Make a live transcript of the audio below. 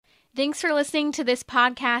Thanks for listening to this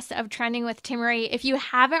podcast of Trending with Timmerie. If you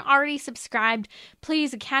haven't already subscribed,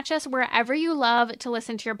 please catch us wherever you love to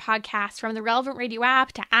listen to your podcast, from the Relevant Radio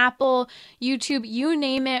app to Apple, YouTube, you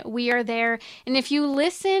name it, we are there. And if you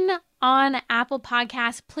listen on Apple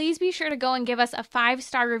Podcasts, please be sure to go and give us a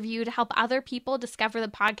 5-star review to help other people discover the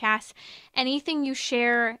podcast. Anything you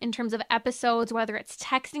share in terms of episodes, whether it's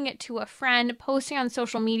texting it to a friend, posting on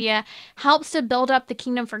social media, helps to build up the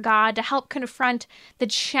kingdom for God, to help confront the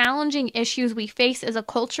challenging issues we face as a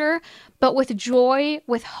culture, but with joy,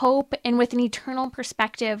 with hope, and with an eternal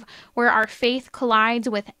perspective where our faith collides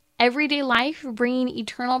with everyday life, bringing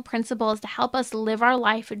eternal principles to help us live our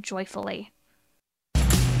life joyfully.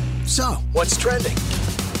 So, what's trending?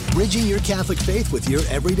 Bridging your Catholic faith with your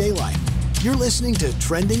everyday life. You're listening to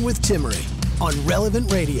Trending with Timmerie on Relevant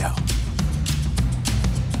Radio.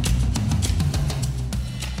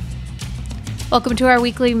 Welcome to our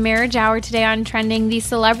weekly marriage hour. Today on Trending, the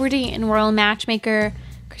celebrity and royal matchmaker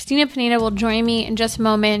Christina Pineda will join me in just a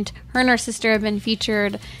moment. Her and her sister have been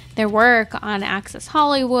featured, their work on Access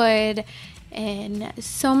Hollywood and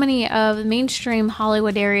so many of mainstream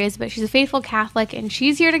Hollywood areas, but she's a faithful Catholic, and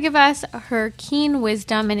she's here to give us her keen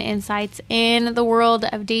wisdom and insights in the world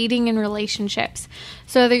of dating and relationships.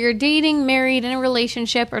 So whether you're dating, married, in a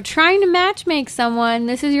relationship, or trying to matchmake someone,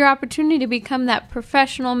 this is your opportunity to become that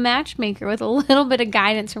professional matchmaker with a little bit of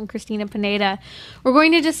guidance from Christina Pineda. We're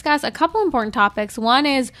going to discuss a couple important topics. One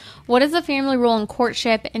is, what is the family role in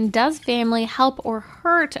courtship, and does family help or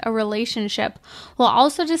hurt a relationship? We'll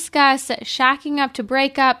also discuss shacking up to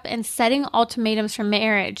break up and setting ultimatums for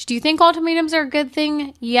marriage. Do you think ultimatums are a good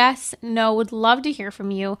thing? Yes, no, would love to hear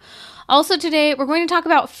from you. Also today, we're going to talk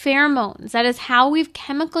about pheromones. That is how we've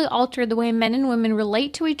chemically altered the way men and women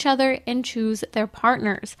relate to each other and choose their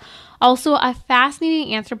partners. Also, a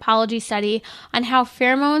fascinating anthropology study on how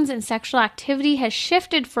pheromones and sexual activity has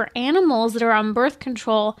shifted for animals that are on birth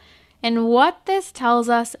control, and what this tells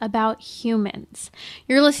us about humans.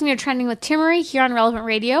 You're listening to Trending with Timmerie here on Relevant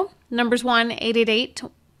Radio. Numbers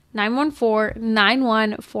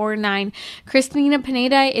 1-888-914-9149. Christina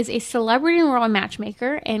Pineda is a celebrity and royal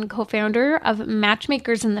matchmaker and co-founder of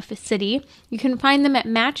Matchmakers in the City. You can find them at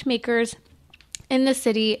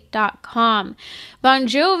matchmakersinthecity.com. Bon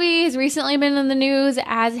Jovi has recently been in the news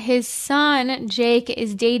as his son, Jake,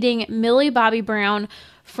 is dating Millie Bobby Brown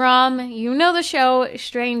from, you know, the show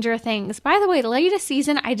Stranger Things. By the way, the latest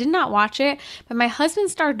season, I did not watch it, but my husband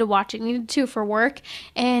started to watch it, needed to for work,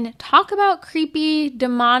 and talk about creepy,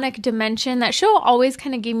 demonic dimension. That show always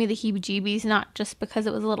kind of gave me the heebie-jeebies, not just because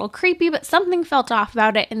it was a little creepy, but something felt off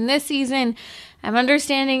about it. And this season, I'm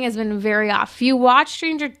understanding, has been very off. If you watched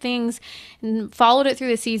Stranger Things and followed it through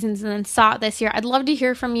the seasons and then saw it this year, I'd love to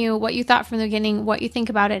hear from you, what you thought from the beginning, what you think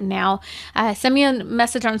about it now. Send me a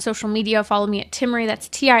message on social media. Follow me at Timmerie. That's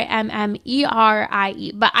Timmerie.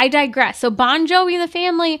 But I digress. So Bon Jovi and the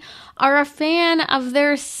family are a fan of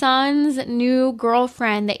their son's new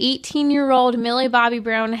girlfriend. The 18-year-old Millie Bobby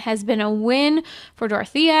Brown has been a win for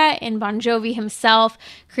Dorothea and Bon Jovi himself.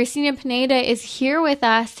 Christina Pineda is here with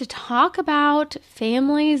us to talk about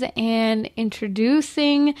families and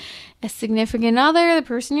introducing a significant other, the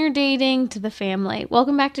person you're dating, to the family.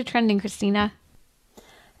 Welcome back to Trending, Christina.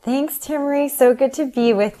 Thanks, Timmerie. So good to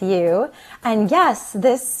be with you. And yes,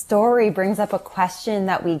 this story brings up a question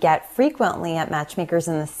that we get frequently at Matchmakers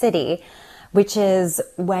in the City, which is,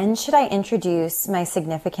 when should I introduce my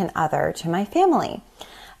significant other to my family?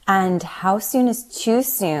 And how soon is too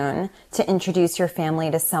soon to introduce your family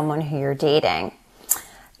to someone who you're dating?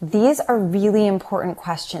 These are really important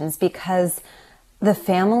questions because the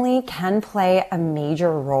family can play a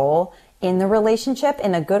major role in the relationship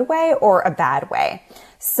in a good way or a bad way.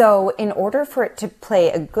 So in order for it to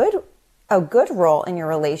play a good role in your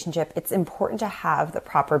relationship, it's important to have the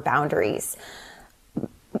proper boundaries.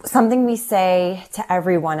 Something we say to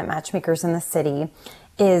everyone at Matchmakers in the City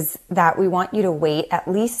is that we want you to wait at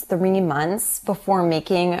least 3 months before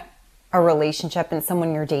making a relationship and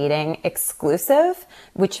someone you're dating exclusive,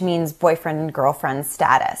 which means boyfriend and girlfriend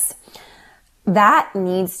status. That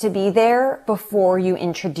needs to be there before you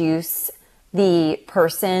introduce the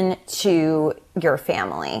person to your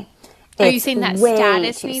family. Are you saying that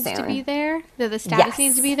status needs soon to be there? That the status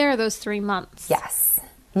needs to be there, or those 3 months? Yes,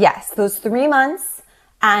 those 3 months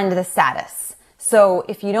and the status. So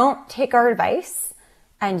if you don't take our advice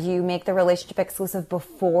and you make the relationship exclusive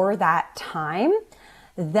before that time,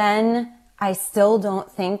 then I still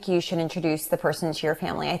don't think you should introduce the person to your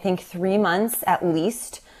family. I think 3 months at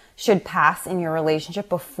least should pass in your relationship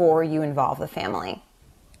before you involve the family.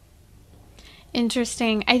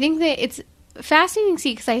 Interesting. I think that fascinating to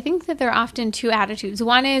see, because I think that there are often two attitudes.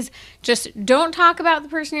 One is just don't talk about the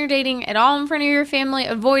person you're dating at all in front of your family.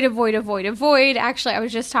 Avoid, avoid, avoid, avoid. Actually, I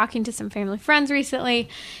was just talking to some family friends recently,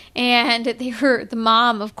 and they were the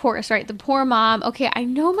mom, of course, right? The poor mom. Okay, I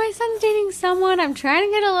know my son's dating someone. I'm trying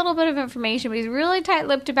to get a little bit of information, but he's really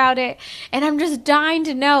tight-lipped about it, and I'm just dying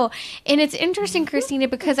to know. And it's interesting, Christina,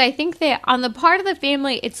 because I think that on the part of the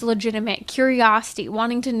family, it's legitimate curiosity,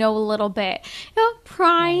 wanting to know a little bit,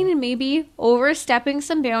 prying and maybe overstepping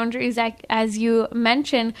some boundaries, as you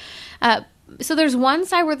mentioned. So there's one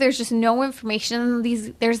side where there's just no information,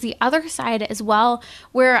 and there's the other side as well,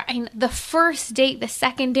 where the first date, the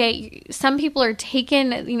second date, some people are taking,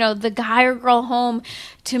 the guy or girl home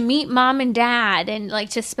to meet mom and dad and like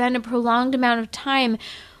to spend a prolonged amount of time.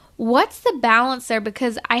 What's the balance there?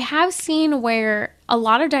 Because I have seen where a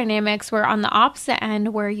lot of dynamics were on the opposite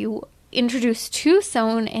end, where you introduced to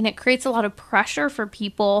someone and it creates a lot of pressure for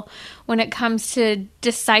people when it comes to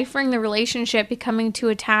deciphering the relationship, becoming too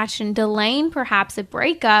attached, and delaying perhaps a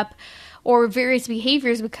breakup or various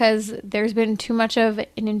behaviors because there's been too much of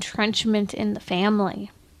an entrenchment in the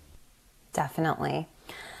family. Definitely.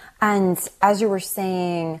 And as you were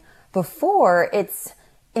saying before, it's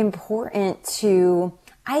important to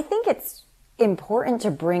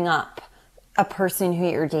bring up a person who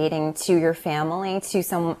you're dating to your family, to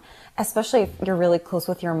some, especially if you're really close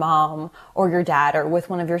with your mom or your dad or with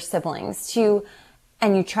one of your siblings,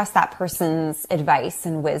 and you trust that person's advice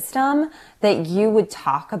and wisdom, that you would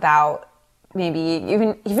talk about maybe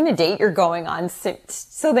even a date you're going on,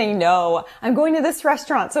 so they know, I'm going to this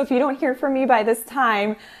restaurant, so if you don't hear from me by this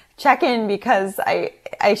time, check in because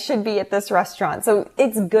I should be at this restaurant. So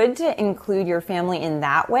it's good to include your family in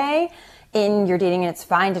that way in your dating, and it's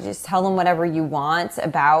fine to just tell them whatever you want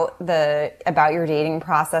about your dating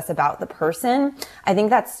process, about the person. I think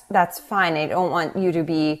that's fine. I don't want you to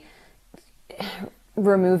be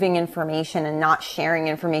removing information and not sharing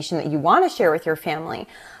information that you want to share with your family.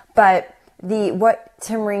 But what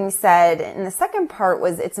Timring said in the second part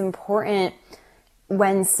was, it's important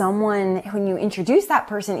when you introduce that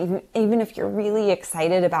person, even if you're really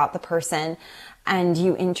excited about the person and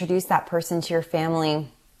you introduce that person to your family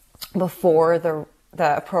before the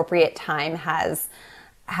appropriate time has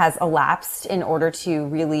elapsed, in order to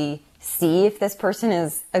really see if this person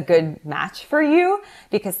is a good match for you,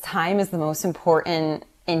 because time is the most important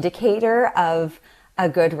indicator of a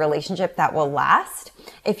good relationship that will last.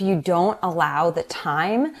 If you don't allow the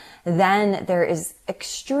time, then there is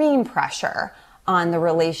extreme pressure on the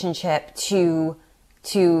relationship to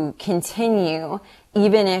continue,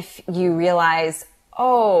 even if you realize,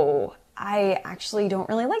 I actually don't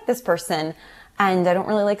really like this person and I don't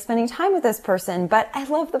really like spending time with this person, but I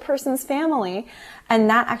love the person's family. And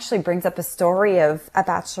that actually brings up a story of a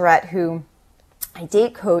bachelorette who I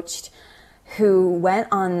date coached, who went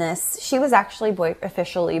on this. She was actually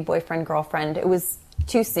officially boyfriend, girlfriend. It was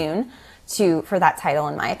too soon for that title,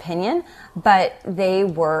 in my opinion, but they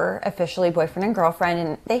were officially boyfriend and girlfriend,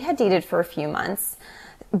 and they had dated for a few months,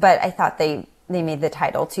 but I thought they made the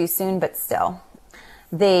title too soon. But still,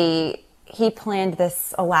 he planned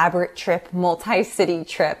this elaborate trip, multi-city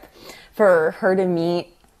trip, for her to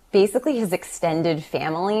meet basically his extended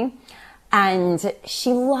family. And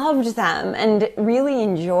she loved them and really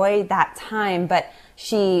enjoyed that time. But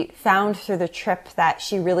she found through the trip that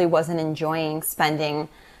she really wasn't enjoying spending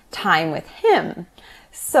time with him.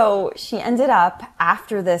 So she ended up,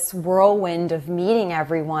 after this whirlwind of meeting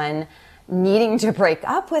everyone, needing to break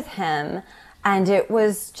up with him. And it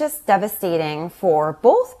was just devastating for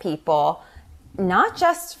both people, not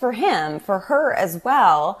just for him, for her as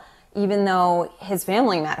well, even though his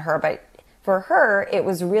family met her. But for her, it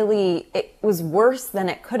was worse than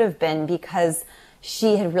it could have been, because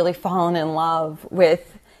she had really fallen in love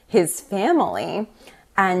with his family.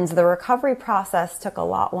 And the recovery process took a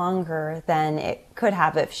lot longer than it could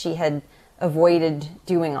have if she had avoided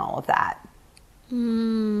doing all of that.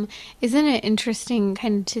 Isn't it interesting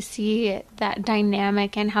kind of to see that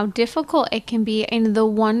dynamic and how difficult it can be, and the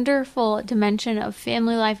wonderful dimension of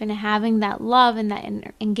family life and having that love and that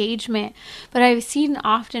engagement. But I've seen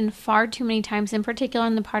often, far too many times, in particular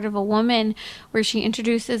on the part of a woman, where she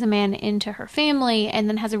introduces a man into her family and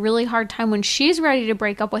then has a really hard time when she's ready to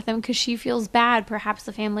break up with him because she feels bad. Perhaps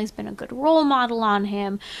the family's been a good role model on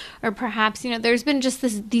him, or perhaps, there's been just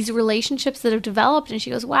these relationships that have developed, and she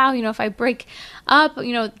goes, wow, if I break up,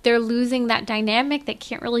 they're losing that dynamic that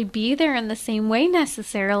can't really be there in the same way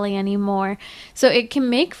necessarily anymore. So it can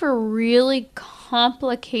make for really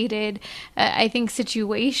complicated, I think,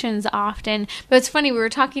 situations often. But it's funny, we were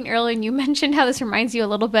talking earlier and you mentioned how this reminds you a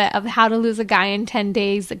little bit of How to Lose a Guy in 10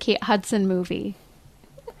 Days, the Kate Hudson movie.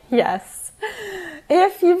 Yes.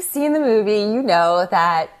 If you've seen the movie, you know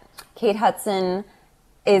that Kate Hudson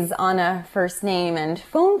is on a first name and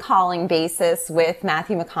phone calling basis with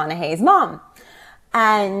Matthew McConaughey's mom.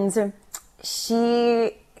 And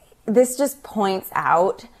this just points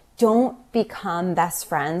out, don't become best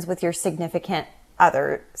friends with your significant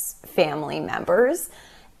other's family members.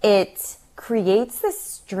 It creates this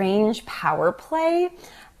strange power play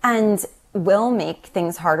and will make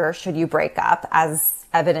things harder should you break up, as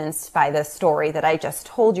evidenced by the story that I just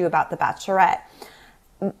told you about The Bachelorette.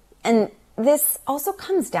 And this also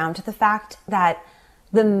comes down to the fact that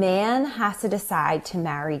the man has to decide to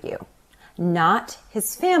marry you, not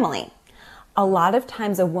his family. A lot of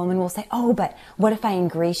times a woman will say, oh, but what if I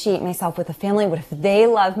ingratiate myself with a family? What if they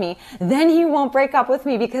love me? Then he won't break up with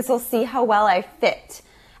me because he'll see how well I fit.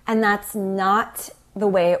 And that's not the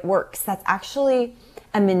way it works. That's actually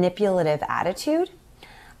a manipulative attitude.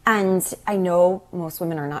 And I know most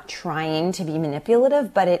women are not trying to be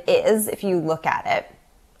manipulative, but it is if you look at it.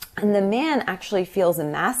 And the man actually feels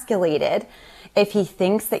emasculated if he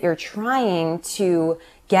thinks that you're trying to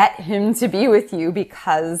get him to be with you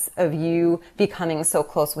because of you becoming so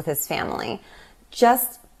close with his family.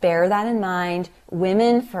 Just bear that in mind.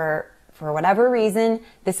 Women, for whatever reason,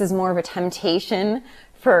 this is more of a temptation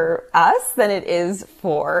for us than it is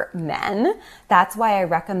for men. That's why I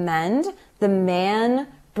recommend the man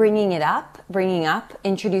bringing up,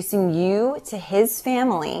 introducing you to his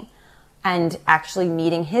family and actually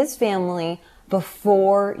meeting his family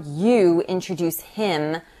before you introduce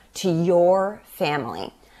him to your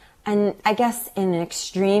family. And I guess in an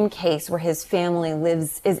extreme case where his family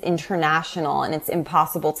is international and it's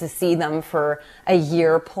impossible to see them for a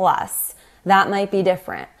year plus, that might be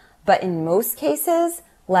different. But in most cases,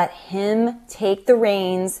 let him take the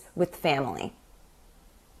reins with family.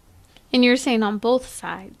 And you're saying on both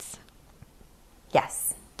sides?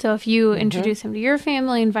 Yes. So if you introduce him to your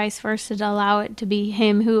family and vice versa, to allow it to be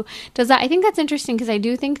him who does that. I think that's interesting because I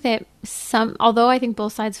do think that although I think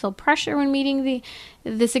both sides feel pressure when meeting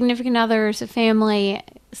the significant other's family,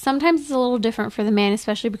 sometimes it's a little different for the man,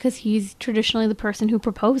 especially because he's traditionally the person who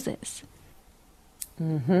proposes.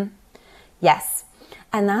 Yes.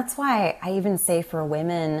 And that's why I even say for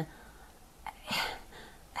women,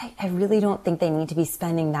 I really don't think they need to be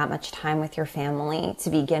spending that much time with your family to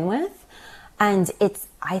begin with. And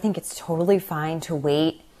I think it's totally fine to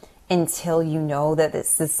wait until you know that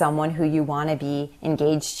this is someone who you want to be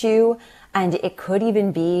engaged to. And it could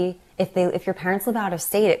even be, if your parents live out of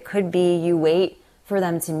state, it could be you wait for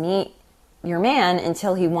them to meet your man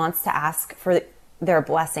until he wants to ask for their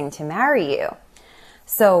blessing to marry you.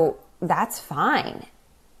 So that's fine,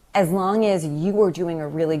 as long as you are doing a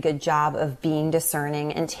really good job of being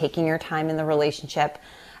discerning and taking your time in the relationship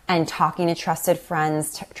and talking to trusted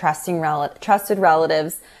friends, trusted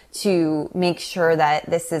relatives to make sure that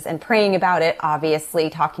this is, and praying about it, obviously,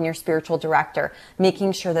 talking to your spiritual director,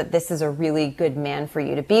 making sure that this is a really good man for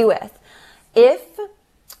you to be with. If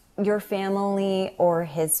your family or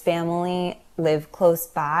his family live close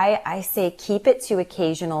by, I say keep it to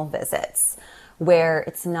occasional visits where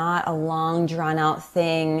it's not a long drawn out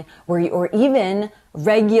thing or even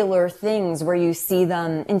regular things where you see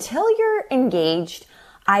them until you're engaged.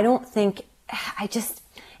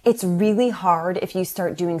 It's really hard if you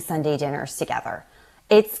start doing Sunday dinners together.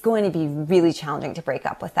 It's going to be really challenging to break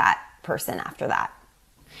up with that person after that.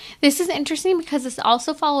 This is interesting because this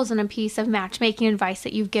also follows on a piece of matchmaking advice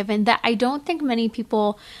that you've given that I don't think many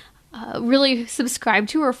people really subscribe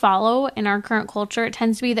to or follow in our current culture. It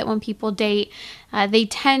tends to be that when people date, they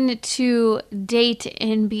tend to date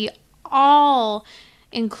and be all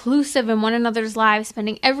inclusive in one another's lives,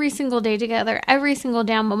 spending every single day together, every single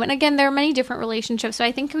down moment. Again, there are many different relationships, so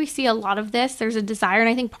I think we see a lot of this. There's a desire, and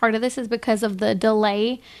I think part of this is because of the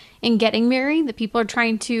delay in getting married, that people are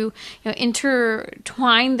trying to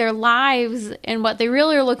intertwine their lives, and what they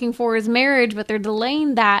really are looking for is marriage, but they're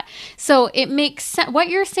delaying that. So it makes sense. What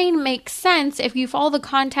you're saying makes sense if you follow the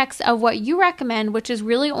context of what you recommend, which is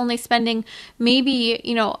really only spending maybe,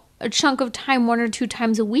 a chunk of time 1 or 2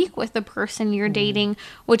 times a week with the person you're dating,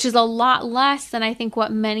 which is a lot less than I think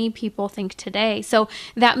what many people think today. So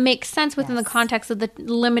that makes sense within the context of the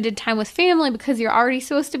limited time with family, because you're already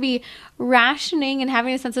supposed to be rationing and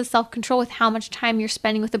having a sense of self-control with how much time you're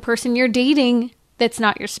spending with the person you're dating that's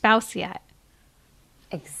not your spouse yet.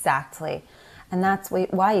 Exactly. And that's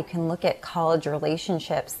why you can look at college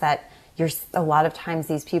relationships that a lot of times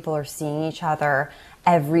these people are seeing each other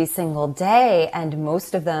every single day, and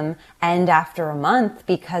most of them end after a month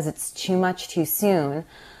because it's too much too soon.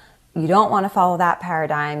 You don't want to follow that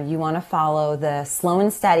paradigm. You want to follow the slow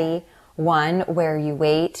and steady one where you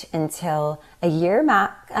wait until a year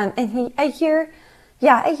And a year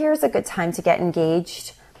is a good time to get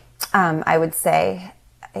engaged. I would say,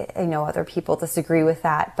 I know other people disagree with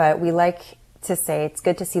that, but we like to say it's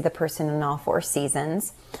good to see the person in all 4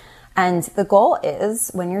 seasons. And the goal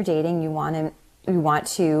is, when you're dating, you want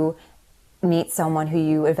to meet someone who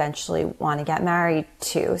you eventually want to get married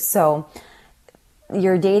to. So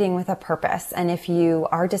you're dating with a purpose. And if you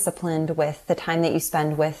are disciplined with the time that you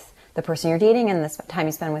spend with the person you're dating and the time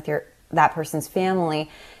you spend with that person's family,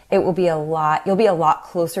 you'll be a lot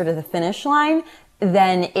closer to the finish line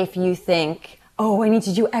than if you think, oh, I need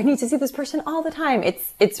to see this person all the time.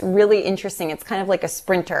 It's really interesting. It's kind of like a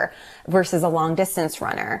sprinter versus a long distance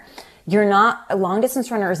runner. A long distance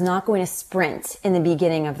runner is not going to sprint in the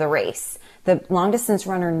beginning of the race. The long distance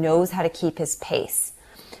runner knows how to keep his pace.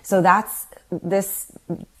 So this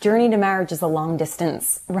journey to marriage is a long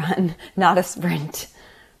distance run, not a sprint.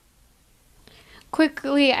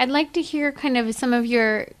 Quickly, I'd like to hear kind of some of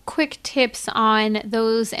your quick tips on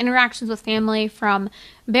those interactions with family, from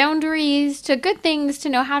boundaries to good things to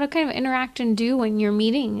know how to kind of interact and do when you're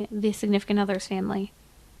meeting the significant other's family.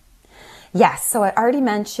 Yes, so I already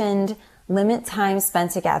mentioned limit time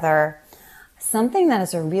spent together. Something that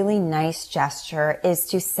is a really nice gesture is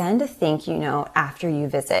to send a thank you note after you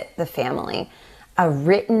visit the family. A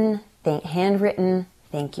handwritten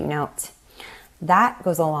thank you note. That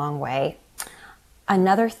goes a long way.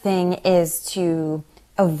 Another thing is to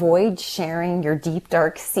avoid sharing your deep,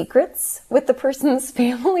 dark secrets with the person's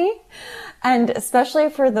family. And especially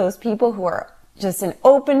for those people who are just an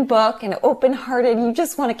open book and open-hearted, you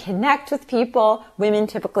just want to connect with people. Women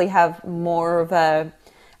typically have more of a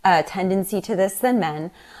tendency to this than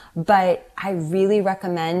men. But I really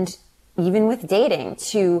recommend, even with dating,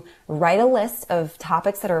 to write a list of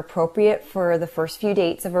topics that are appropriate for the first few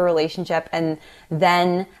dates of a relationship, and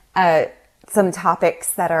then some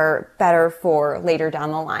topics that are better for later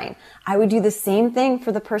down the line. I would do the same thing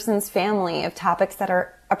for the person's family, of topics that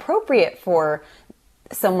are appropriate for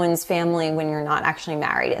someone's family when you're not actually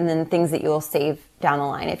married, and then things that you'll save down the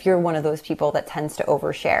line if you're one of those people that tends to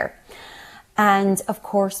overshare. And of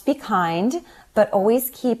course, be kind, but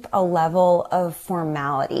always keep a level of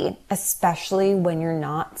formality, especially when you're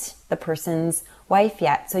not the person's wife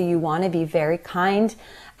yet. So you want to be very kind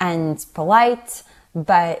and polite,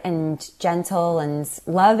 and gentle and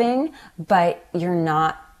loving, but you're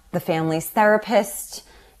not the family's therapist.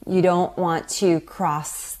 You don't want to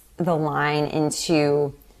cross the line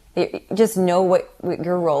into, just know what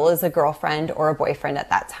your role is, a girlfriend or a boyfriend at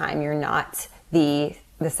that time. You're not the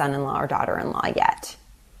son-in-law or daughter-in-law yet.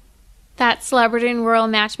 That's celebrity and royal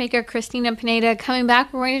matchmaker Christina Pineda. Coming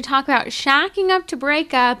back, we're going to talk about shacking up to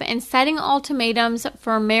break up and setting ultimatums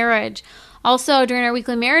for marriage. Also, during our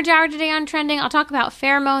weekly marriage hour today on Trending, I'll talk about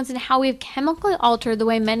pheromones and how we've chemically altered the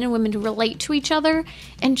way men and women relate to each other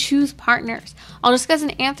and choose partners. I'll discuss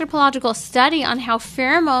an anthropological study on how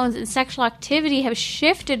pheromones and sexual activity have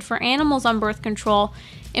shifted for animals on birth control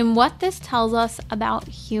and what this tells us about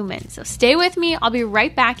humans. So stay with me. I'll be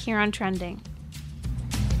right back here on Trending.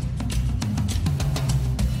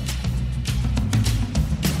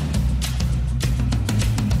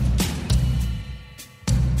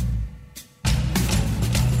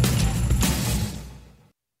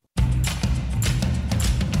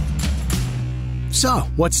 So,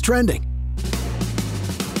 what's trending?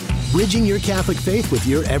 Bridging your Catholic faith with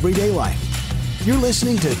your everyday life. You're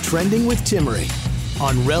listening to Trending with Timmerie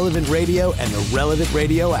on Relevant Radio and the Relevant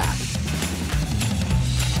Radio app.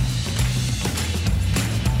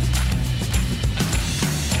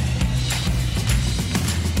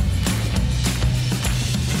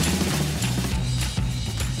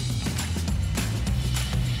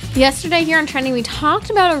 Yesterday here on Trending, we talked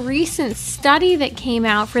about a recent study that came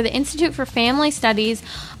out for the Institute for Family Studies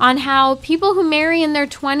on how people who marry in their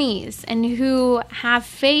 20s and who have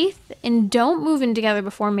faith and don't move in together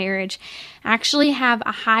before marriage actually have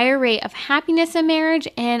a higher rate of happiness in marriage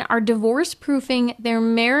and are divorce-proofing their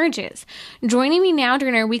marriages. Joining me now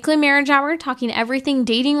during our weekly marriage hour, talking everything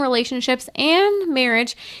dating, relationships, and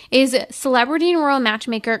marriage, is celebrity and royal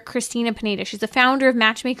matchmaker Christina Pineda. She's the founder of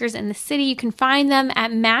Matchmakers in the City. You can find them at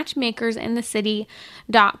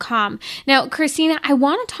matchmakersinthecity.com. Now, Christina, I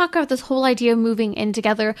want to talk about this whole idea of moving in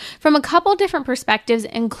together from a couple different perspectives,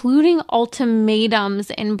 including ultimatums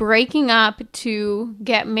and breaking up to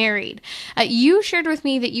get married. You shared with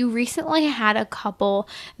me that you recently had a couple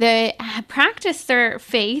that practiced their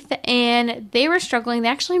faith and they were struggling. They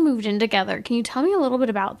actually moved in together. Can you tell me a little bit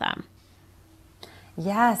about them?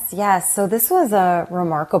 Yes. So this was a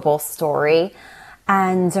remarkable story.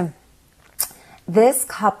 And this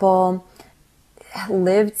couple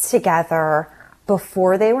lived together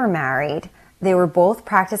before they were married. they were both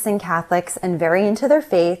practicing Catholics and very into their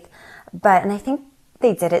faith, and I think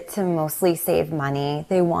they did it to mostly save money.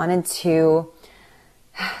 They wanted to,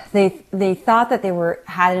 they thought that they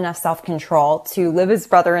had enough self-control to live as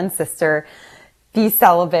brother and sister, be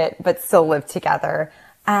celibate, but still live together.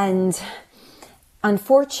 And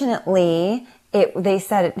unfortunately, they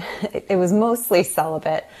said it was mostly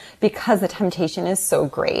celibate because the temptation is so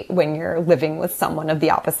great when you're living with someone of the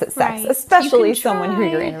opposite sex, especially someone who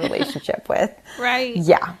you're in a relationship with. Right.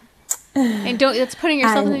 Yeah. And it's putting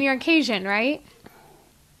yourself in your occasion, right?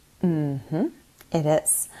 Mm-hmm. It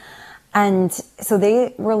is. And so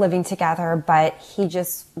they were living together, but he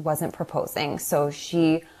just wasn't proposing. So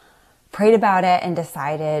she prayed about it and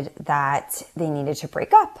decided that they needed to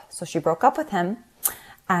break up. So she broke up with him,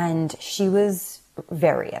 and she was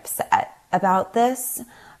very upset about this.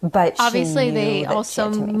 But obviously they also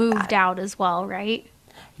moved out as well, right?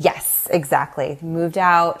 Yes, exactly. Moved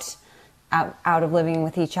out of living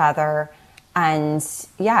with each other. And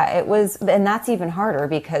yeah, and that's even harder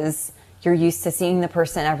because you're used to seeing the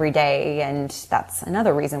person every day. And that's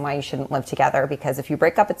another reason why you shouldn't live together, because if you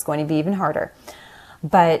break up, it's going to be even harder.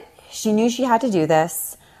 But she knew she had to do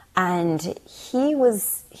this. And he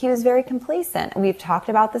was very complacent. We've talked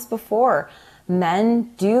about this before.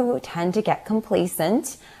 Men do tend to get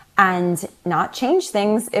complacent and not change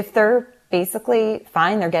things if they're basically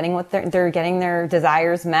fine. They're getting they're getting their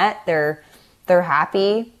desires met. They're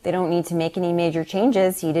happy. They don't need to make any major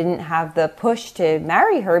changes. He didn't have the push to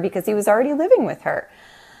marry her because he was already living with her.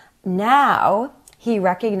 Now he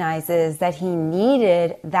recognizes that he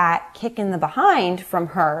needed that kick in the behind from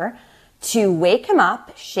her to wake him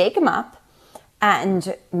up, shake him up,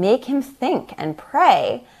 and make him think and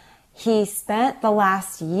pray. He spent the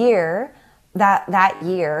last year, that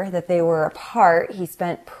year that they were apart, he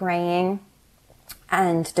spent praying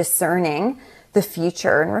and discerning the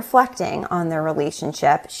future and reflecting on their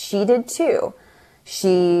relationship. She did too.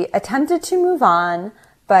 She attempted to move on,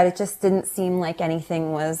 but it just didn't seem like any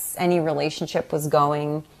relationship was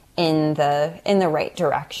going in the right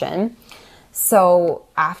direction. So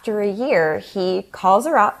after a year, he calls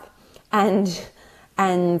her up and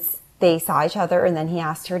they saw each other, and then he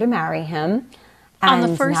asked her to marry him. And on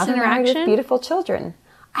the first now they're married interaction? with beautiful children.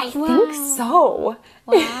 I think so.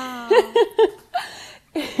 Wow.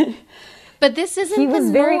 But this isn't the norm. He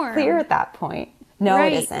was very clear at that point. No,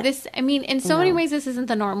 right. It isn't. In so many ways, this isn't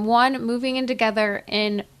the norm. One, moving in together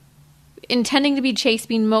and intending to be chaste,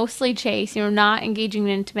 being mostly chaste, not engaging in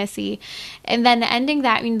intimacy, and then ending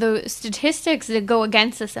that. The statistics that go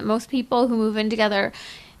against this, that most people who move in together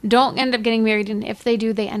don't end up getting married, and if they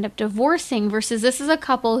do, they end up divorcing, versus this is a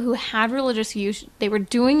couple who had religious views. They were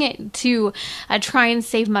doing it to try and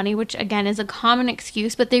save money, which again is a common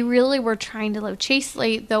excuse, but they really were trying to live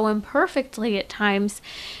chastely, though imperfectly at times.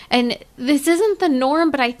 And this isn't the norm,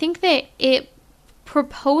 but I think that it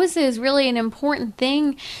proposes really an important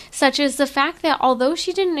thing, such as the fact that although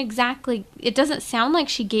she didn't exactly, it doesn't sound like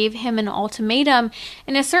she gave him an ultimatum,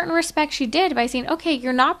 in a certain respect she did, by saying, okay,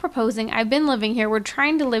 you're not proposing, I've been living here, we're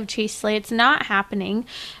trying to live chastely, it's not happening,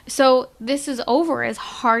 so this is over, as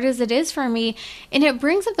hard as it is for me. And it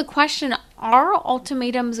brings up the question, are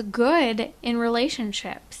ultimatums good in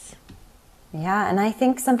relationships? Yeah, and I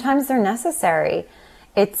think sometimes they're necessary.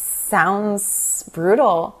 It sounds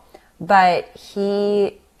brutal, but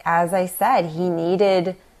he, as I said, he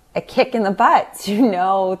needed a kick in the butt to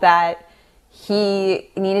know that he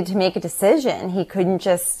needed to make a decision. He couldn't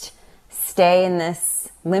just stay in this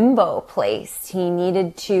limbo place. He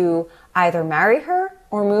needed to either marry her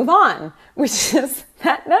or move on, which is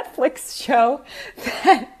that Netflix show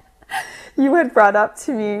that you had brought up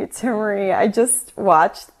to me, Timmerie. I just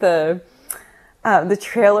watched the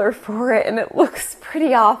trailer for it, and it looks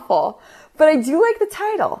pretty awful. But I do like the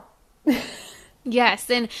title. Yes,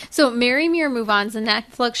 and so Marry Me or Move On is a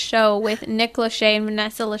Netflix show with Nick Lachey and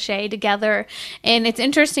Vanessa Lachey together, and it's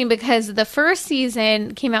interesting because the first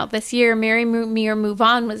season came out this year. Marry Me or Move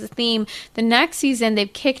On was the theme. The next season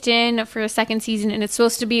they've kicked in for a second season, and it's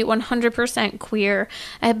supposed to be 100% queer,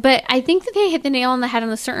 but I think that they hit the nail on the head in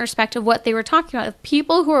a certain respect of what they were talking about.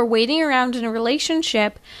 People who are waiting around in a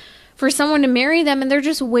relationship for someone to marry them, and they're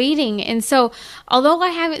just waiting. And so although I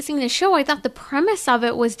haven't seen the show, I thought the premise of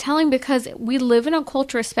it was telling, because we live in a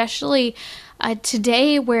culture, especially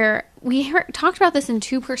today, where we talked about this in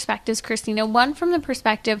two perspectives, Christina. One from the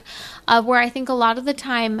perspective of where I think a lot of the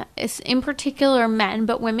time, in particular men,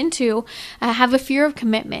 but women too, have a fear of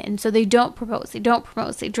commitment. And so they don't propose, they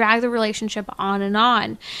drag the relationship on and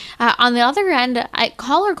on. On the other end, a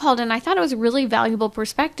caller called and I thought it was a really valuable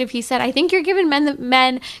perspective. He said, I think you're giving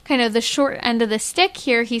men kind of the short end of the stick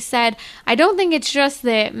here. He said, I don't think it's just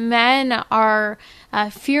that men are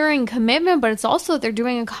fearing commitment, but it's also they're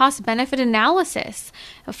doing a cost-benefit analysis.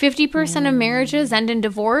 50% of marriages end in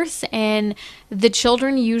divorce, and the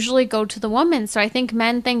children usually go to the woman. So I think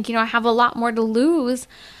men think, I have a lot more to lose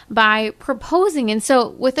by proposing. And so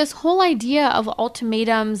with this whole idea of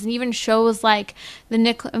ultimatums and even shows like the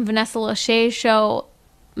Nick and Vanessa Lachey show,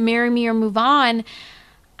 Marry Me or Move On,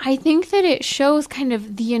 I think that it shows kind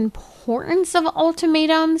of the importance of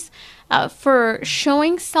ultimatums for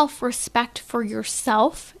showing self-respect for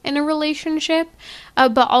yourself in a relationship,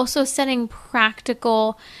 but also setting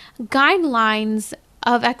practical guidelines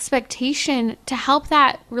of expectation to help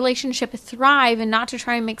that relationship thrive and not to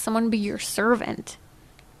try and make someone be your servant.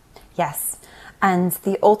 Yes. And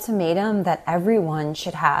the ultimatum that everyone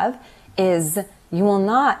should have is you will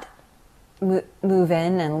not move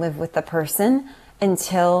in and live with the person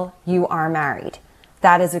until you are married.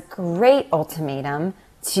 That is a great ultimatum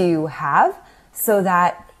to have so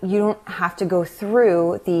that you don't have to go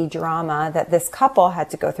through the drama that this couple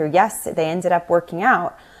had to go through. Yes, they ended up working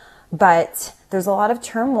out, but there's a lot of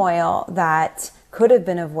turmoil that could have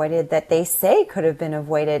been avoided, that they say could have been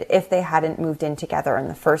avoided if they hadn't moved in together in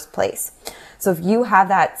the first place. So if you have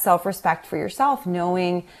that self-respect for yourself,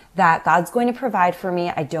 knowing that God's going to provide for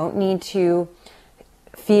me, I don't need to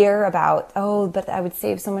fear about, but I would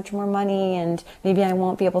save so much more money and maybe I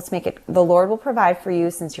won't be able to make it. The Lord will provide for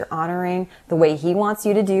you since you're honoring the way He wants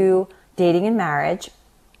you to do dating and marriage.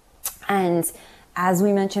 And as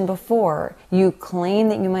we mentioned before, you claim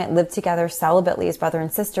that you might live together celibately as brother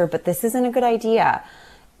and sister, but this isn't a good idea.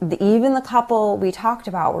 Even the couple we talked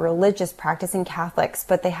about were religious, practicing Catholics,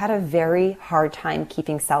 but they had a very hard time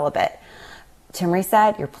keeping celibate. Timmerie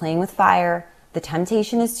said, you're playing with fire. The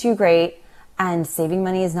temptation is too great. And saving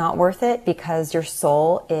money is not worth it because your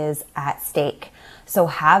soul is at stake. So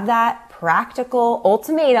have that practical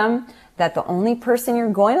ultimatum that the only person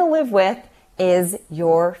you're going to live with is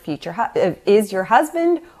your is your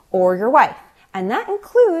husband or your wife. And that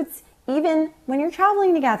includes even when you're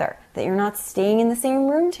traveling together, that you're not staying in the same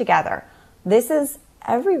room together. This is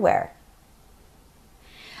everywhere.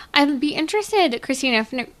 I'd be interested, Christina,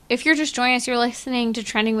 if you're just joining us, you're listening to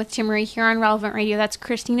Trending with Timmerie here on Relevant Radio. That's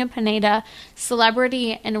Christina Pineda,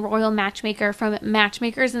 celebrity and royal matchmaker from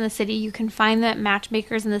Matchmakers in the City. You can find them at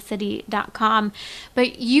matchmakersinthecity.com.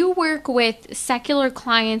 But you work with secular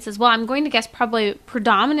clients as well. I'm going to guess probably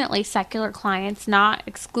predominantly secular clients, not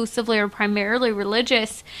exclusively or primarily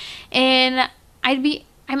religious. And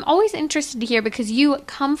I'm always interested to hear, because you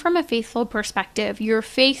come from a faithful perspective. Your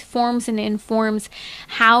faith forms and informs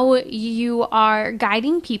how you are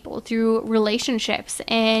guiding people through relationships,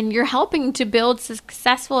 and you're helping to build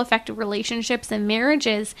successful, effective relationships and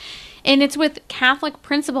marriages. And it's with Catholic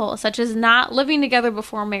principles such as not living together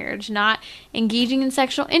before marriage, not engaging in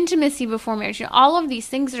sexual intimacy before marriage, all of these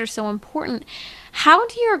things that are so important. How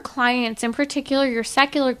do your clients, in particular your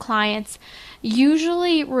secular clients,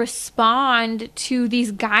 usually respond to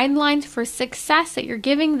these guidelines for success that you're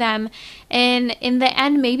giving them, and in the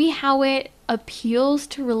end, maybe how it appeals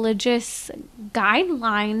to religious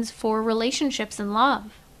guidelines for relationships and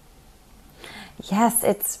love? Yes,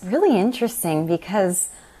 it's really interesting because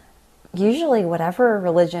usually whatever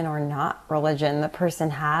religion or not religion the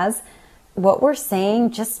person has, what we're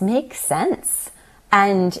saying just makes sense.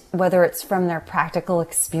 And whether it's from their practical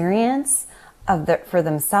experience for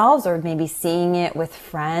themselves, or maybe seeing it with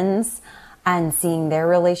friends and seeing their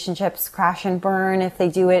relationships crash and burn if they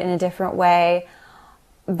do it in a different way.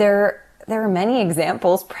 There are many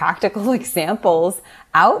examples, practical examples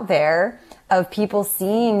out there of people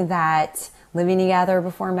seeing that living together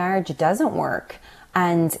before marriage doesn't work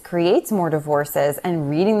and creates more divorces, and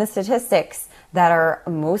reading the statistics that are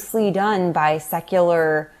mostly done by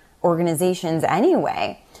secular organizations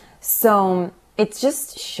anyway. So it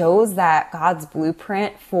just shows that God's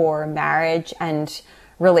blueprint for marriage and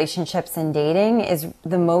relationships and dating is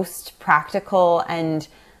the most practical and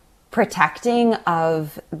protecting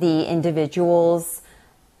of the individuals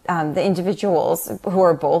who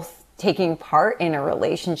are both taking part in a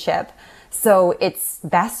relationship. So it's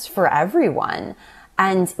best for everyone.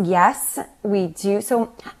 And yes, we do.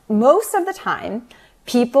 So most of the time,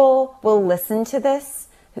 people will listen to this,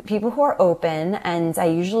 people who are open, and I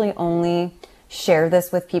usually only share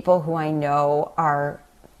this with people who I know are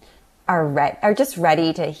are just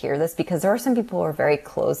ready to hear this, because there are some people who are very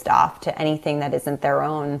closed off to anything that isn't their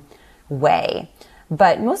own way.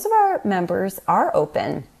 But most of our members are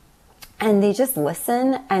open, and they just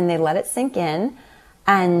listen and they let it sink in,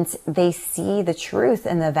 and they see the truth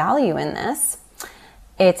and the value in this.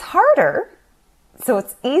 It's harder, so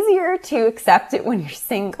it's easier to accept it when you're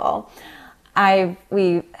single.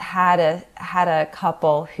 We had a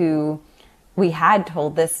couple who we had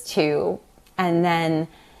told this to, and then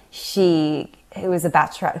it was a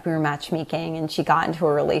bachelorette, we were matchmaking, and she got into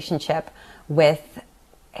a relationship with,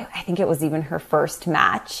 I think it was even her first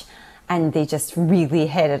match, and they just really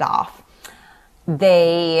hit it off.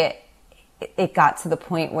 It got to the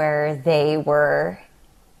point where they were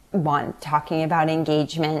talking about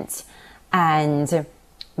engagement and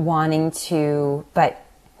wanting to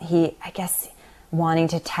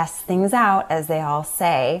test things out, as they all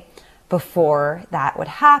say, before that would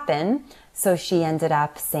happen. So she ended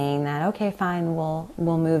up saying that, okay, fine, we'll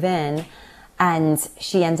move in. And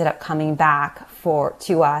she ended up coming back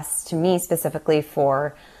to me specifically,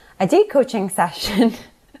 for a date coaching session.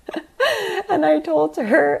 And I told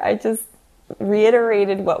her, I just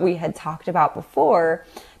reiterated what we had talked about before,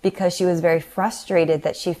 because she was very frustrated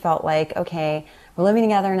that she felt like, okay, we're living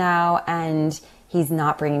together now, and he's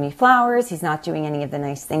not bringing me flowers. He's not doing any of the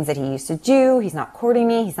nice things that he used to do. He's not courting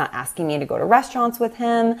me. He's not asking me to go to restaurants with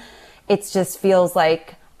him. It just feels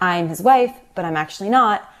like I'm his wife, but I'm actually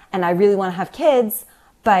not. And I really want to have kids,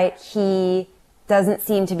 but he doesn't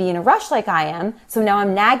seem to be in a rush like I am. So now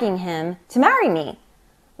I'm nagging him to marry me,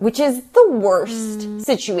 which is the worst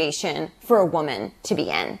situation for a woman to be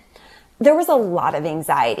in. There was a lot of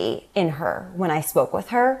anxiety in her when I spoke with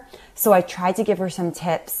her. So I tried to give her some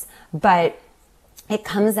tips, but it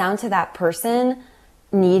comes down to that person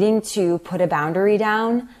needing to put a boundary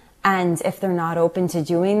down. And if they're not open to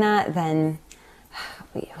doing that, then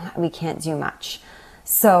we can't do much.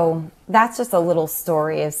 So that's just a little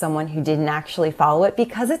story of someone who didn't actually follow it,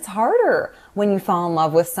 because it's harder when you fall in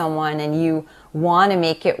love with someone and you want to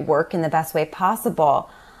make it work in the best way possible.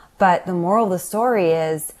 But the moral of the story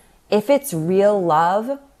is, if it's real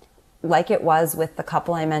love, like it was with the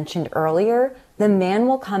couple I mentioned earlier, the man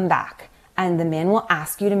will come back and the man will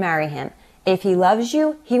ask you to marry him. If he loves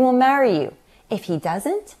you, he will marry you. If he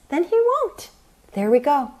doesn't, then he won't. There we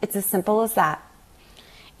go. It's as simple as that.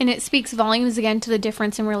 And it speaks volumes again to the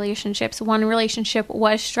difference in relationships. One relationship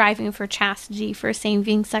was striving for chastity, for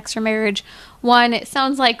same-sex for marriage. One, it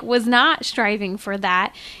sounds like, was not striving for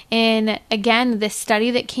that. And again, this study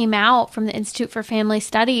that came out from the Institute for Family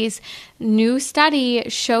Studies, new study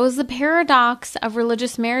shows the paradox of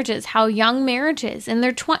religious marriages, how young marriages in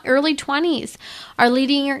their early 20s are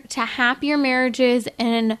leading to happier marriages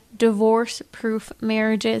and divorce-proof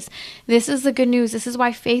marriages. This is the good news. This is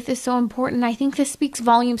why faith is so important. I think this speaks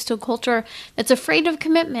volumes to a culture that's afraid of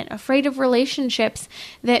commitment, afraid of relationships,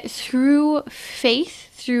 that through faith,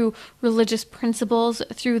 through religious principles,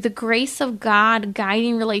 through the grace of God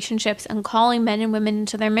guiding relationships and calling men and women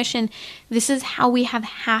into their mission, this is how we have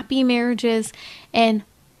happy marriages and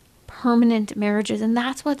permanent marriages. And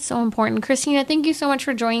that's what's so important. Christina, thank you so much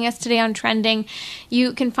for joining us today on Trending.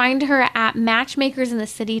 You can find her at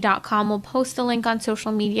matchmakersinthecity.com. We'll post a link on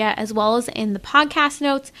social media as well as in the podcast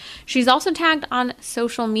notes. She's also tagged on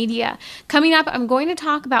social media. Coming up, I'm going to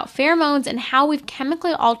talk about pheromones and how we've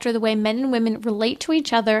chemically altered the way men and women relate to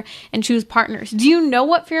each other and choose partners. Do you know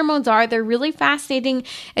what pheromones are? They're really fascinating.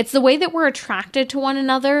 It's the way that we're attracted to one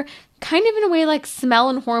another, kind of in a way like smell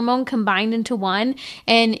and hormone combined into one,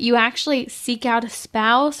 and you actually seek out a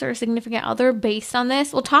spouse or a significant other based on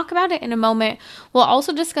this. We'll talk about it in a moment. We'll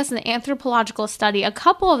also discuss an anthropological study, a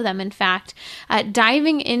couple of them in fact,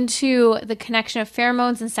 diving into the connection of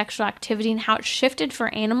pheromones and sexual activity and how it shifted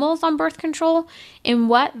for animals on birth control and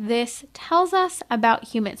what this tells us about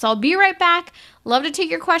humans. So I'll be right back. Love to take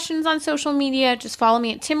your questions on social media. Just follow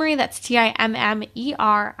me at Timmerie. That's Timmerie.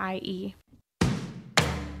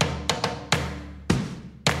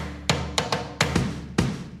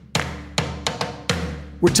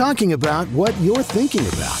 We're talking about what you're thinking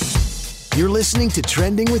about. You're listening to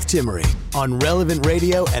Trending with Timmerie on Relevant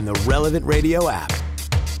Radio and the Relevant Radio app.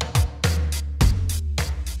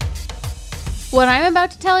 What I'm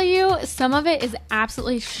about to tell you, some of it is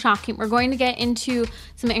absolutely shocking. We're going to get into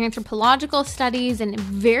some anthropological studies, and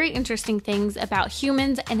very interesting things about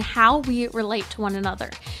humans and how we relate to one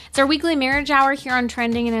another. It's our weekly marriage hour here on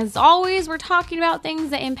Trending, and as always, we're talking about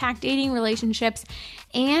things that impact dating, relationships,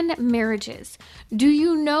 and marriages. Do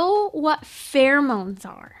you know what pheromones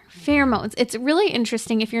are? Pheromones. It's really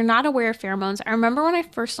interesting if you're not aware of pheromones. I remember when I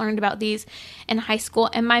first learned about these in high school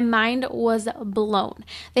and my mind was blown.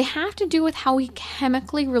 They have to do with how we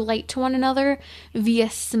chemically relate to one another via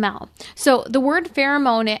smell. So the word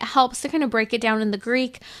pheromone, it helps to kind of break it down in the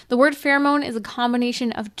Greek. The word pheromone is a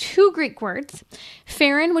combination of two Greek words,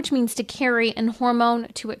 pheron, which means to carry, and hormone,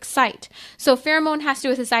 to excite. So pheromone has to do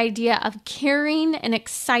with this idea of carrying and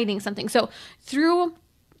exciting something. So through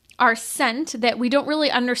our scent that we don't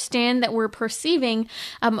really understand that we're perceiving,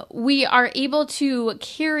 we are able to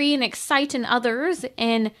carry and excite in others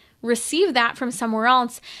and receive that from somewhere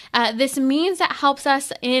else. This means that helps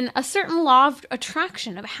us in a certain law of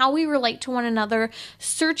attraction of how we relate to one another,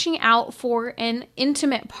 searching out for an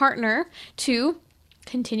intimate partner to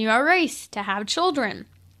continue our race, to have children.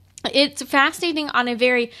 It's fascinating on a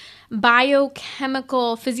very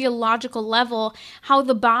biochemical, physiological level how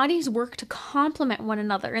the bodies work to complement one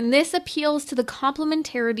another. And this appeals to the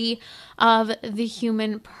complementarity of the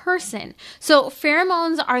human person. So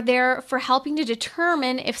pheromones are there for helping to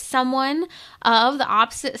determine if someone of the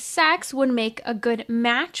opposite sex would make a good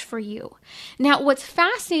match for you. Now, what's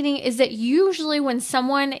fascinating is that usually when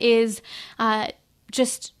someone is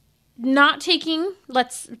just not taking,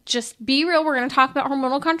 let's just be real, we're going to talk about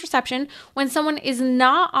hormonal contraception. When someone is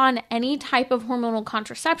not on any type of hormonal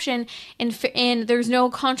contraception and there's no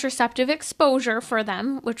contraceptive exposure for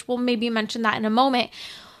them, which we'll maybe mention that in a moment,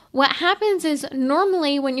 what happens is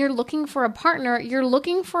normally when you're looking for a partner, you're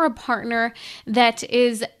looking for a partner that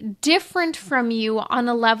is different from you on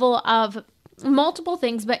a level of multiple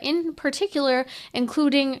things, but in particular,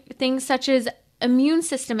 including things such as immune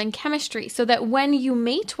system and chemistry, so that when you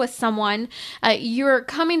mate with someone, you're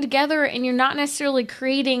coming together and you're not necessarily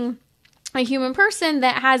creating a human person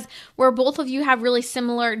that has, where both of you have really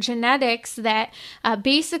similar genetics, that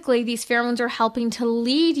basically these pheromones are helping to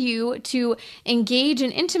lead you to engage in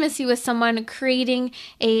intimacy with someone, creating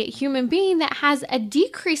a human being that has a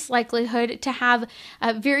decreased likelihood to have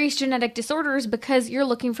various genetic disorders, because you're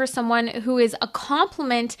looking for someone who is a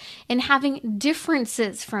complement in having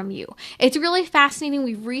differences from you. It's really fascinating.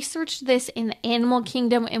 We've researched this in the animal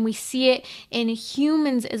kingdom and we see it in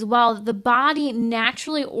humans as well. The body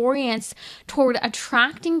naturally orients toward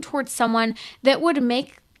attracting towards someone that would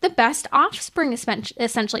make the best offspring,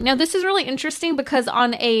 essentially. Now, this is really interesting because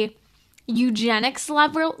on a eugenics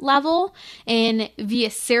level and via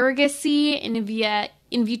surrogacy and via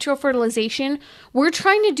in vitro fertilization, we're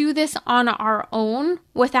trying to do this on our own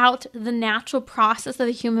without the natural process of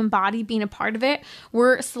the human body being a part of it.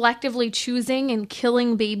 We're selectively choosing and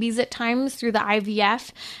killing babies at times through the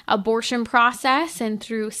IVF abortion process and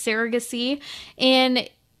through surrogacy. And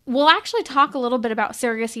we'll actually talk a little bit about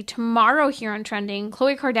surrogacy tomorrow here on Trending.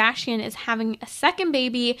 Khloe Kardashian is having a second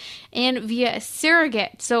baby and via a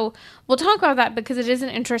surrogate. So we'll talk about that because it is an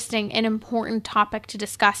interesting and important topic to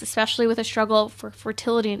discuss, especially with a struggle for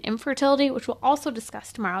fertility and infertility, which we'll also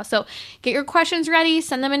discuss tomorrow. So get your questions ready,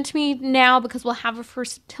 send them in to me now because we'll have a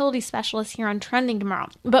fertility specialist here on Trending tomorrow.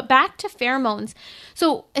 But back to pheromones.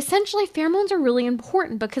 So essentially pheromones are really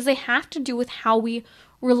important because they have to do with how we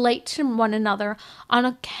relate to one another on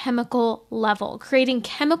a chemical level, creating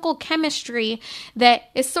chemistry that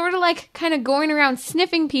is sort of like kind of going around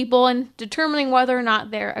sniffing people and determining whether or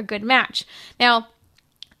not they're a good match. Now,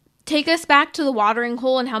 take us back to the watering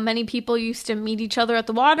hole and how many people used to meet each other at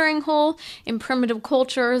the watering hole in primitive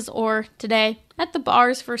cultures, or today at the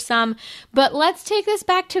bars for some. But let's take this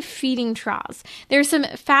back to feeding troughs. There's some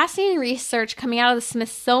fascinating research coming out of the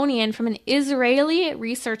Smithsonian from an Israeli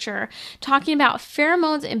researcher talking about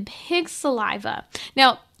pheromones in pig saliva.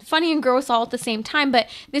 Now, funny and gross all at the same time, but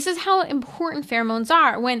this is how important pheromones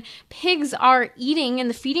are. When pigs are eating in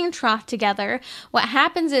the feeding trough together, what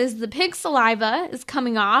happens is the pig saliva is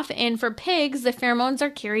coming off, and for pigs, the pheromones are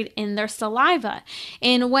carried in their saliva.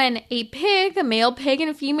 And when a pig, a male pig and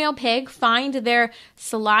a female pig, find their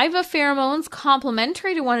saliva pheromones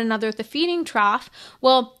complementary to one another at the feeding trough,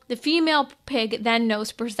 well, the female pig then knows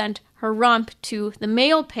to present her rump to the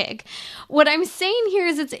male pig. What I'm saying here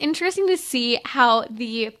is it's interesting to see how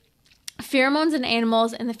the pheromones in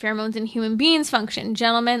animals and the pheromones in human beings function.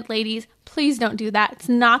 Gentlemen, ladies, please don't do that. It's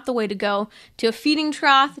not the way to go to a feeding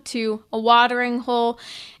trough, to a watering hole,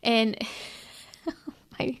 and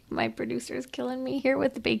my producer is killing me here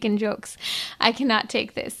with the bacon jokes. I cannot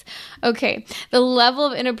take this. Okay, the level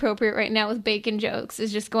of inappropriate right now with bacon jokes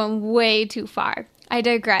is just going way too far. I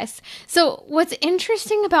digress. So what's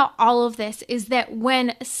interesting about all of this is that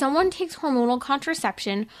when someone takes hormonal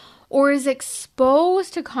contraception or is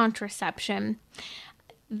exposed to contraception,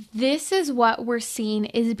 this is what we're seeing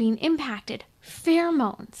is being impacted.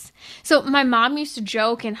 Pheromones. So my mom used to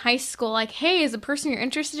joke in high school, like, hey, is the person you're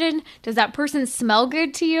interested in, does that person smell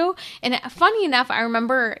good to you? And funny enough, I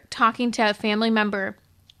remember talking to a family member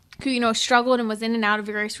who, struggled and was in and out of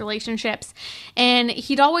various relationships. And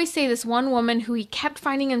he'd always say this one woman who he kept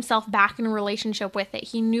finding himself back in a relationship with that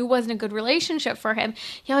he knew wasn't a good relationship for him.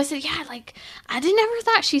 He always said, yeah, like, I never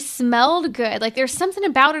thought she smelled good. Like, there's something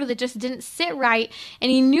about her that just didn't sit right.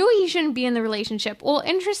 And he knew he shouldn't be in the relationship. Well,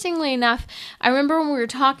 interestingly enough, I remember when we were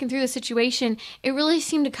talking through the situation, it really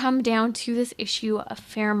seemed to come down to this issue of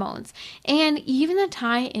pheromones and even the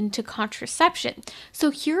tie into contraception.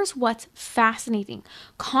 So here's what's fascinating.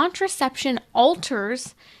 Contraception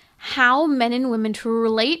alters how men and women to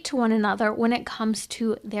relate to one another when it comes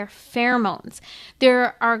to their pheromones.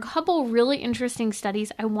 There are a couple really interesting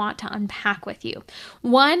studies I want to unpack with you.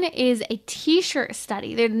 One is a t-shirt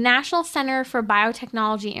study. The National Center for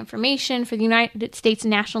Biotechnology Information for the United States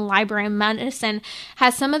National Library of Medicine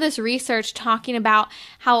has some of this research talking about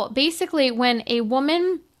how basically when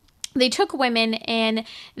they took women and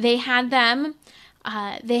they had them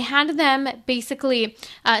basically,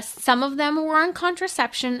 some of them were on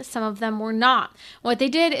contraception, some of them were not. What they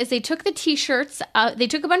did is they took the t-shirts, they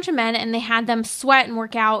took a bunch of men and they had them sweat and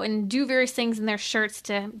work out and do various things in their shirts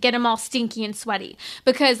to get them all stinky and sweaty.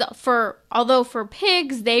 Because although for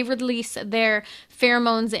pigs, they release their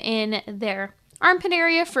pheromones in their armpit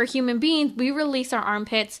area, for human beings, we release our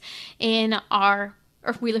armpits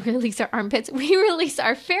we release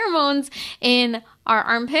our pheromones in our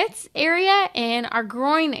armpits area and our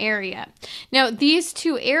groin area. Now, these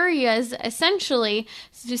two areas, essentially,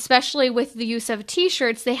 especially with the use of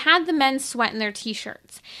t-shirts, they had the men sweat in their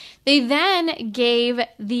t-shirts. They then gave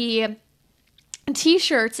the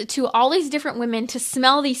t-shirts to all these different women to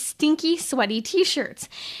smell these stinky, sweaty t-shirts.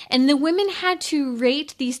 And the women had to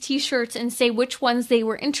rate these t-shirts and say which ones they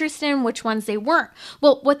were interested in, which ones they weren't.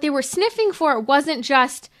 Well, what they were sniffing for wasn't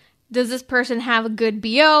just, does this person have a good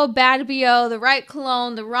BO, bad BO, the right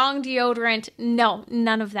cologne, the wrong deodorant? No,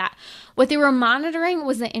 none of that. What they were monitoring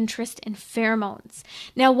was the interest in pheromones.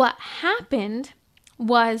 Now, what happened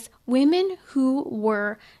was women who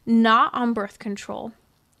were not on birth control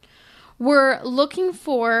were looking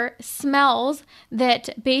for smells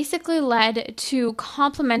that basically led to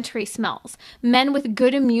complementary smells. Men with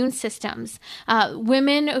good immune systems.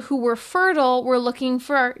 Women who were fertile were looking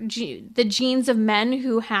for the genes of men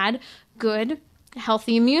who had good,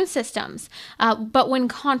 healthy immune systems. But when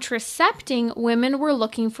contracepting, women were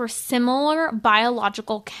looking for similar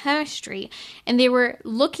biological chemistry. And they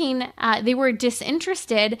were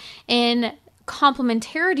disinterested in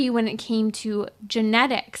complementarity when it came to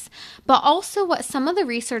genetics. But also what some of the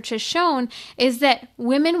research has shown is that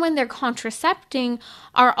women, when they're contracepting,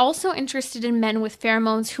 are also interested in men with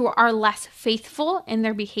pheromones who are less faithful in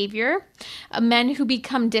their behavior, men who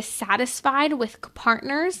become dissatisfied with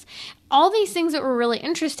partners, all these things that were really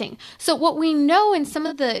interesting. So what we know in some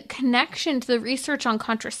of the connection to the research on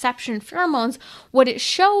contraception pheromones, what it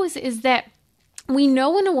shows is that we know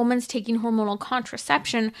when a woman's taking hormonal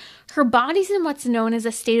contraception, her body's in what's known as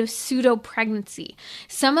a state of pseudo-pregnancy.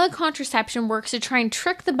 Some of the contraception works to try and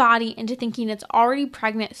trick the body into thinking it's already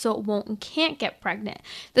pregnant so it won't and can't get pregnant.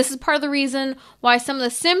 This is part of the reason why some of the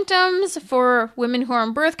symptoms for women who are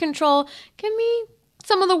on birth control can be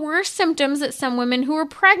some of the worst symptoms that some women who are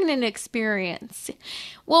pregnant experience.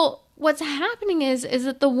 Well, what's happening is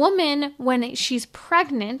that the woman, when she's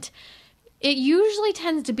pregnant, it usually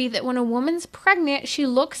tends to be that when a woman's pregnant, she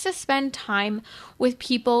looks to spend time with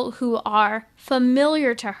people who are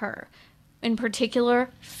familiar to her. In particular,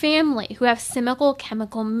 family, who have similar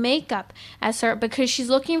chemical makeup as her, because she's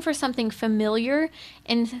looking for something familiar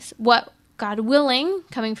and what, God willing,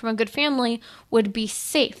 coming from a good family, would be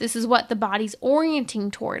safe. This is what the body's orienting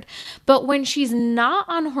toward. But when she's not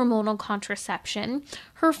on hormonal contraception,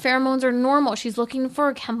 her pheromones are normal. She's looking for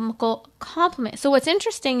a chemical complement. So what's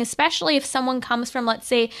interesting, especially if someone comes from, let's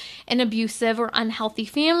say, an abusive or unhealthy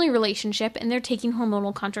family relationship and they're taking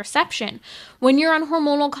hormonal contraception. When you're on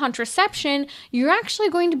hormonal contraception, you're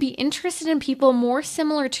actually going to be interested in people more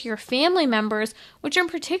similar to your family members, which in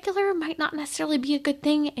particular might not necessarily be a good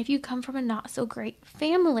thing if you come from a not so great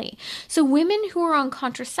family. So women who are on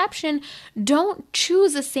contraception don't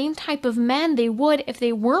choose the same type of men they would if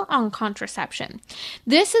they weren't on contraception.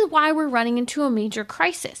 This is why we're running into a major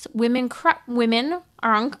crisis. Women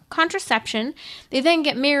are on contraception. They then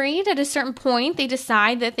get married. At a certain point, they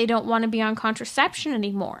decide that they don't want to be on contraception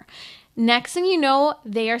anymore. Next thing you know,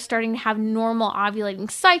 they are starting to have normal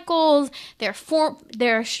ovulating cycles. Their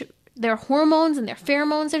hormones and their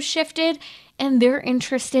pheromones have shifted, and they're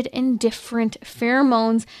interested in different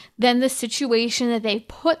pheromones than the situation that they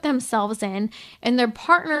put themselves in. And their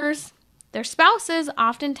partners, their spouses,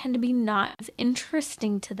 often tend to be not as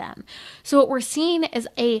interesting to them. So what we're seeing is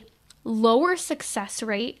a lower success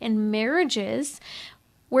rate in marriages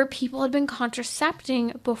where people had been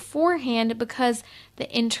contracepting beforehand because the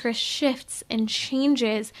interest shifts and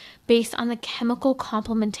changes based on the chemical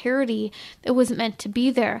complementarity that was meant to be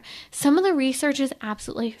there. Some of the research is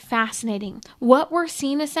absolutely fascinating. What we're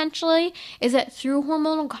seeing essentially is that through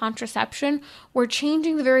hormonal contraception, we're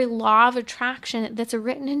changing the very law of attraction that's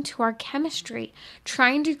written into our chemistry,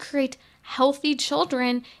 trying to create healthy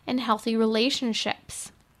children and healthy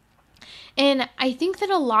relationships. And I think that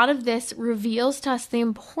a lot of this reveals to us the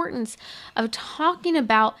importance of talking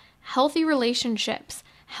about healthy relationships,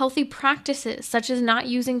 healthy practices, such as not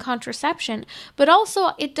using contraception. But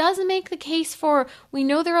also, it does make the case for, we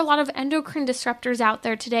know there are a lot of endocrine disruptors out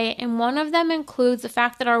there today, and one of them includes the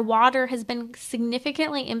fact that our water has been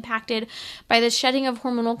significantly impacted by the shedding of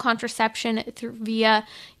hormonal contraception via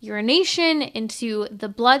urination into the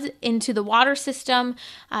blood, into the water system.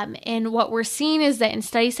 And what we're seeing is that in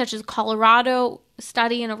studies such as Colorado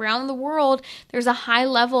study and around the world, there's a high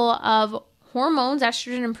level of hormones,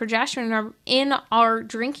 estrogen and progesterone, are in our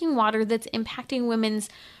drinking water that's impacting women's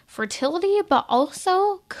fertility, but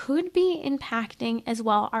also could be impacting as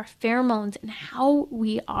well our pheromones and how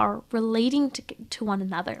we are relating to one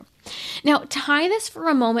another. Now, tie this for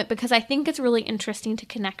a moment because I think it's really interesting to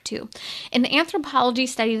connect to. In the anthropology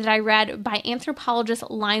study that I read by anthropologist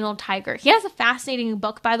Lionel Tiger, he has a fascinating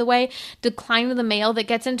book, by the way, Decline of the Male, that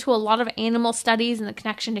gets into a lot of animal studies and the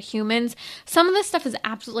connection to humans. Some of this stuff is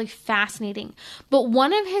absolutely fascinating, but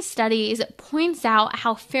one of his studies points out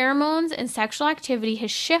how pheromones and sexual activity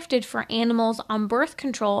has shifted for animals on birth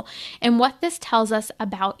control and what this tells us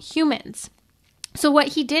about humans. So what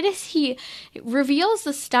he did is he reveals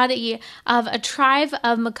the study of a tribe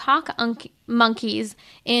of macaque monkeys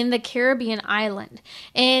in the Caribbean island.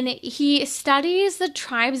 And he studies the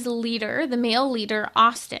tribe's leader, the male leader,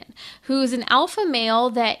 Austin, who's an alpha male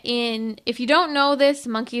that if you don't know this,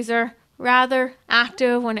 monkeys are rather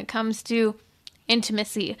active when it comes to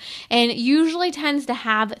intimacy and usually tends to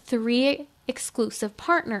have 3 exclusive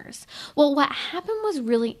partners. Well, what happened was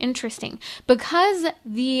really interesting. Because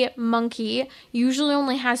the monkey usually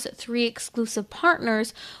only has 3 exclusive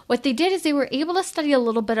partners, what they did is they were able to study a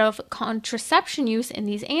little bit of contraception use in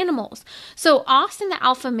these animals. So Austin, the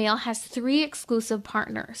alpha male, has 3 exclusive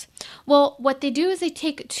partners. Well, what they do is they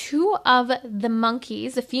take 2 of the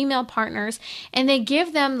monkeys, the female partners, and they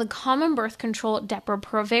give them the common birth control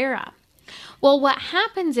Depo-Provera. Well, what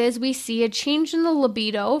happens is we see a change in the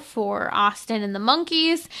libido for Austin and the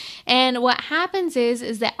monkeys. And what happens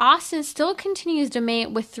is that Austin still continues to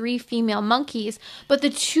mate with 3 female monkeys, but the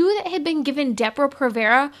 2 that had been given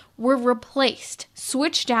Depo-Provera were replaced,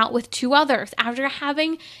 switched out with 2 others after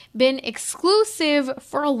having been exclusive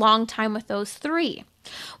for a long time with those 3.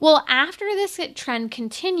 Well, after this trend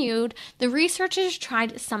continued, the researchers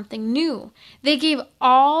tried something new. They gave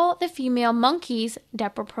all the female monkeys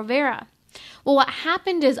Depo-Provera. Well, what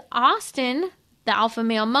happened is Austin, the alpha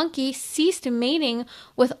male monkey, ceased mating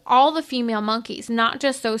with all the female monkeys, not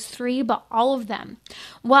just those 3, but all of them.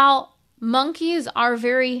 While monkeys are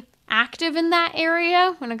very active in that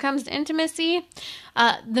area when it comes to intimacy,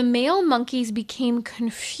 the male monkeys became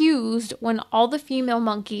confused when all the female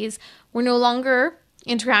monkeys were no longer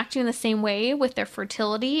interacting in the same way with their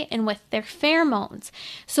fertility and with their pheromones.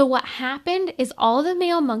 So what happened is all the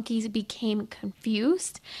male monkeys became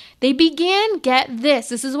confused. They began, get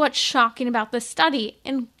this is what's shocking about this study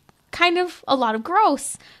and kind of a lot of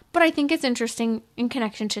gross, but I think it's interesting in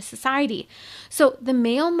connection to society. So the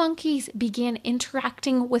male monkeys began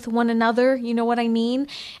interacting with one another, you know what I mean?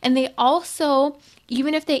 And they also,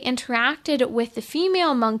 even if they interacted with the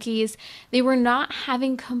female monkeys, they were not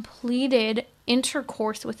having completed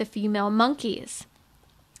intercourse with the female monkeys.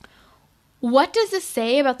 What does this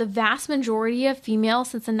say about the vast majority of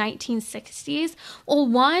females since the 1960s? Well,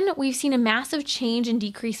 one, we've seen a massive change and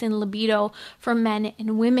decrease in libido for men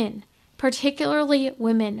and women. Particularly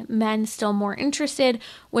women, men still more interested,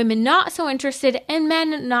 women not so interested, and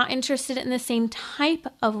men not interested in the same type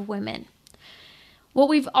of women. What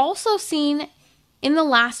we've also seen in the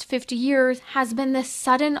last 50 years has been the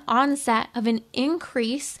sudden onset of an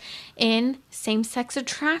increase in same-sex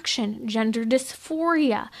attraction, gender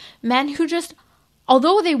dysphoria, men who just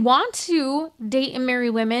although they want to date and marry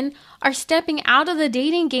women, are stepping out of the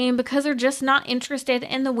dating game because they're just not interested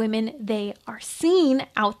in the women they are seeing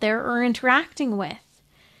out there or interacting with.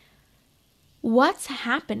 What's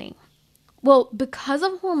happening? Well, because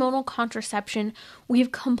of hormonal contraception,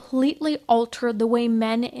 we've completely altered the way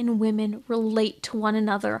men and women relate to one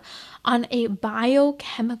another on a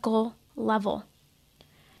biochemical level.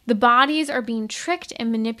 The bodies are being tricked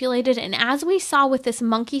and manipulated, and as we saw with this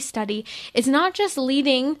monkey study, it's not just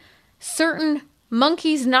leading certain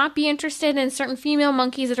monkeys not be interested in certain female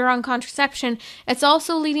monkeys that are on contraception, it's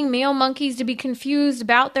also leading male monkeys to be confused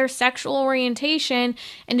about their sexual orientation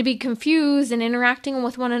and to be confused and interacting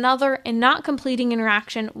with one another and not completing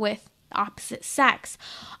interaction with the opposite sex.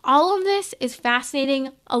 All of this is fascinating,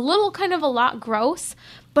 a lot gross,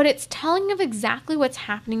 but it's telling of exactly what's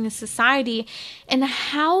happening in society and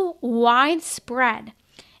how widespread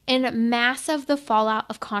and massive the fallout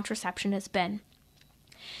of contraception has been.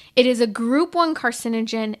 It is a group 1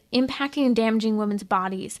 carcinogen impacting and damaging women's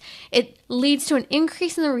bodies. It leads to an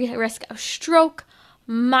increase in the risk of stroke,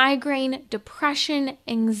 migraine, depression,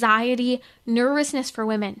 anxiety, nervousness for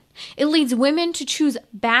women. It leads women to choose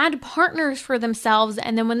bad partners for themselves,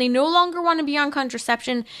 and then when they no longer want to be on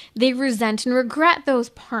contraception, they resent and regret those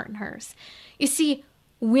partners. You see,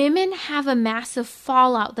 women have a massive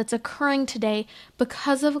fallout that's occurring today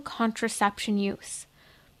because of contraception use.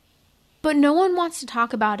 But no one wants to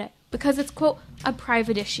talk about it because it's, quote, a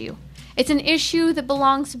private issue. It's an issue that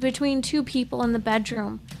belongs between 2 people in the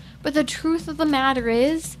bedroom. But the truth of the matter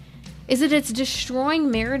is that it's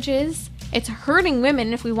destroying marriages. It's hurting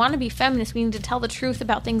women. If we want to be feminists, we need to tell the truth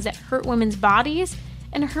about things that hurt women's bodies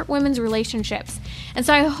and hurt women's relationships. And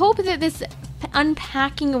so I hope that this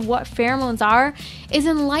unpacking of what pheromones are is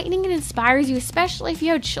enlightening and inspires you, especially if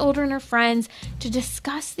you have children or friends, to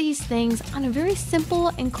discuss these things on a very simple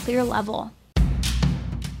and clear level.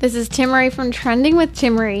 This is Timmerie from Trending with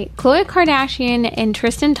Timmerie. Khloe Kardashian and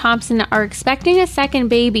Tristan Thompson are expecting a second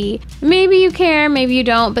baby. Maybe you care, maybe you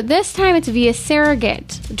don't, but this time it's via surrogate.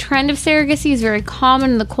 The trend of surrogacy is very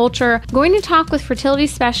common in the culture. I'm going to talk with fertility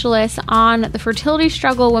specialists on the fertility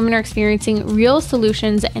struggle women are experiencing, real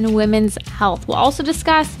solutions in women's health. We'll also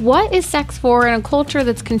discuss what is sex for in a culture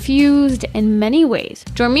that's confused in many ways.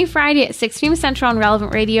 Join me Friday at 6 p.m. Central on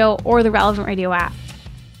Relevant Radio or the Relevant Radio app.